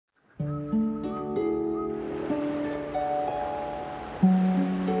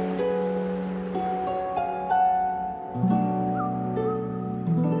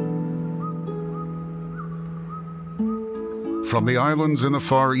From the islands in the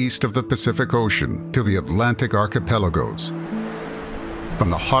far east of the Pacific Ocean to the Atlantic archipelagos. From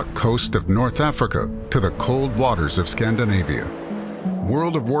the hot coast of North Africa to the cold waters of Scandinavia.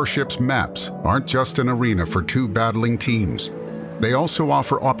 World of Warships maps aren't just an arena for two battling teams. They also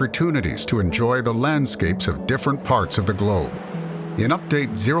offer opportunities to enjoy the landscapes of different parts of the globe. In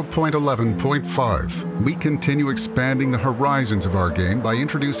Update 0.11.5, we continue expanding the horizons of our game by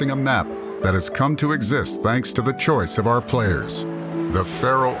introducing a map that has come to exist thanks to the choice of our players, the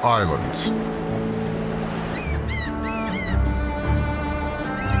Faroe Islands.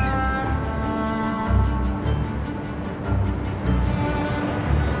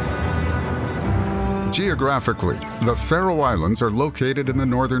 Geographically, the Faroe Islands are located in the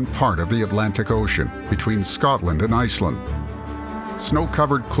northern part of the Atlantic Ocean, between Scotland and Iceland.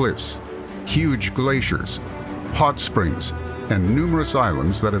 Snow-covered cliffs, huge glaciers, hot springs, and numerous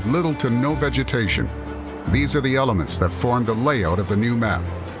islands that have little to no vegetation. These are the elements that form the layout of the new map.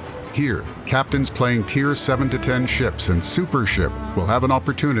 Here, captains playing Tier 7 to 10 ships and Super Ship will have an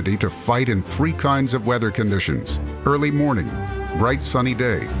opportunity to fight in three kinds of weather conditions: early morning, bright sunny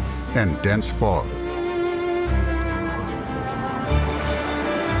day, and dense fog.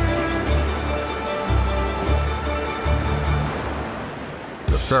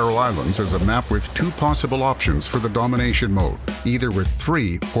 The Faroe Islands is a map with two possible options for the domination mode, either with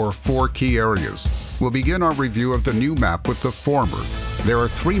 3 or 4 key areas. We'll begin our review of the new map with the former. There are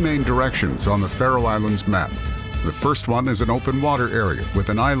 3 main directions on the Faroe Islands map. The first one is an open water area with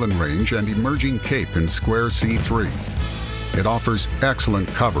an island range and emerging cape in square C3. It offers excellent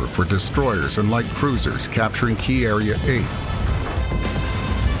cover for destroyers and light cruisers capturing key area A.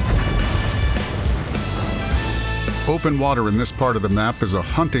 Open water in this part of the map is a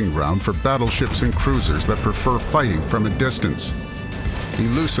hunting ground for battleships and cruisers that prefer fighting from a distance.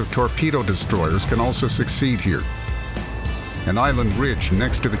 Elusive torpedo destroyers can also succeed here. An island ridge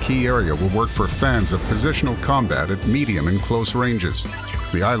next to the key area will work for fans of positional combat at medium and close ranges.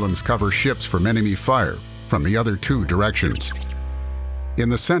 The islands cover ships from enemy fire from the other 2 directions. In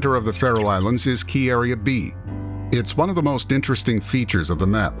the center of the Faroe Islands is key area B. It's one of the most interesting features of the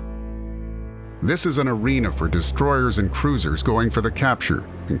map. This is an arena for destroyers and cruisers going for the capture,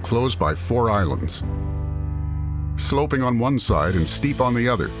 enclosed by 4 islands. Sloping on one side and steep on the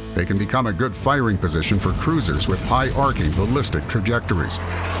other, they can become a good firing position for cruisers with high arcing ballistic trajectories.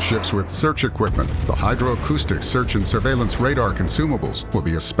 Ships with search equipment, the hydroacoustic search and surveillance radar consumables will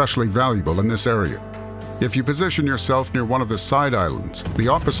be especially valuable in this area. If you position yourself near one of the side islands, the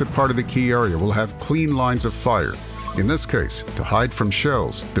opposite part of the key area will have clean lines of fire. In this case, to hide from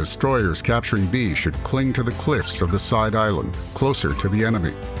shells, destroyers capturing B should cling to the cliffs of the side island, closer to the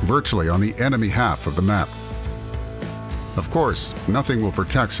enemy, virtually on the enemy half of the map. Of course, nothing will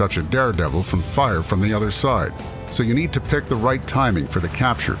protect such a daredevil from fire from the other side, so you need to pick the right timing for the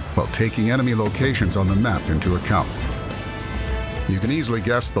capture while taking enemy locations on the map into account. You can easily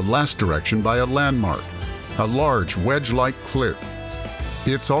guess the last direction by a landmark, a large wedge-like cliff.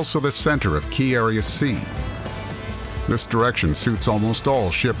 It's also the center of key area C. This direction suits almost all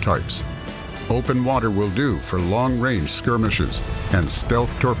ship types. Open water will do for long-range skirmishes and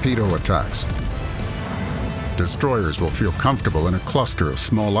stealth torpedo attacks. Destroyers will feel comfortable in a cluster of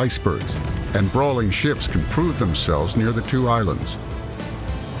small icebergs, and brawling ships can prove themselves near the 2 islands.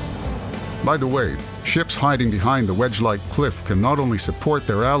 By the way, ships hiding behind the wedge-like cliff can not only support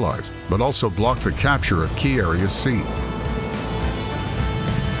their allies, but also block the capture of key area C.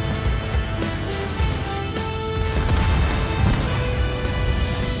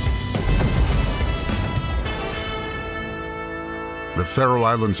 The Faroe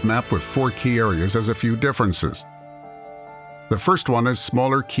Islands map with 4 key areas has a few differences. The first one is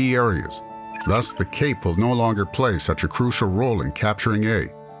smaller key areas. Thus, the Cape will no longer play such a crucial role in capturing A.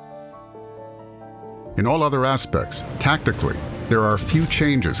 In all other aspects, tactically, there are few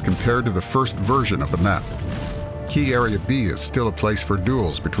changes compared to the first version of the map. Key Area B is still a place for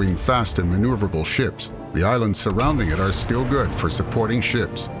duels between fast and maneuverable ships. The islands surrounding it are still good for supporting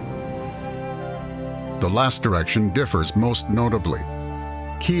ships. The last direction differs most notably.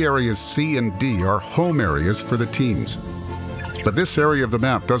 Key areas C and D are home areas for the teams. But this area of the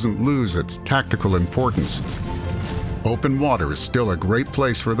map doesn't lose its tactical importance. Open water is still a great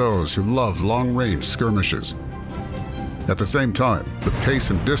place for those who love long-range skirmishes. At the same time, the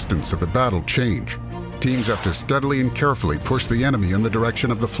pace and distance of the battle change. Teams have to steadily and carefully push the enemy in the direction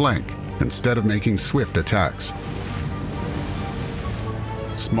of the flank instead of making swift attacks.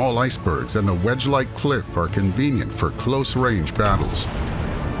 Small icebergs and the wedge-like cliff are convenient for close-range battles.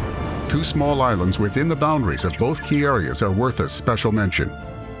 2 small islands within the boundaries of both key areas are worth a special mention.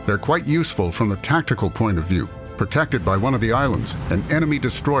 They're quite useful from a tactical point of view, Protected by one of the islands, an enemy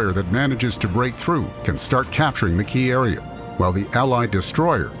destroyer that manages to break through can start capturing the key area, while the Allied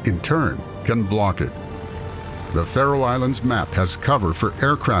destroyer, in turn, can block it. The Faroe Islands map has cover for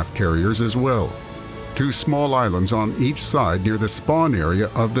aircraft carriers as well. 2 small islands on each side near the spawn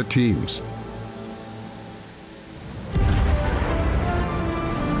area of the teams.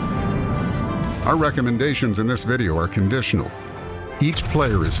 Our recommendations in this video are conditional. Each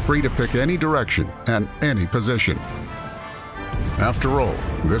player is free to pick any direction and any position. After all,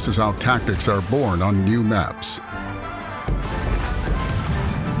 this is how tactics are born on new maps.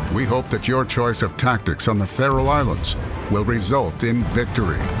 We hope that your choice of tactics on the Faroe Islands will result in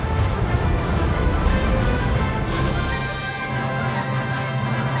victory.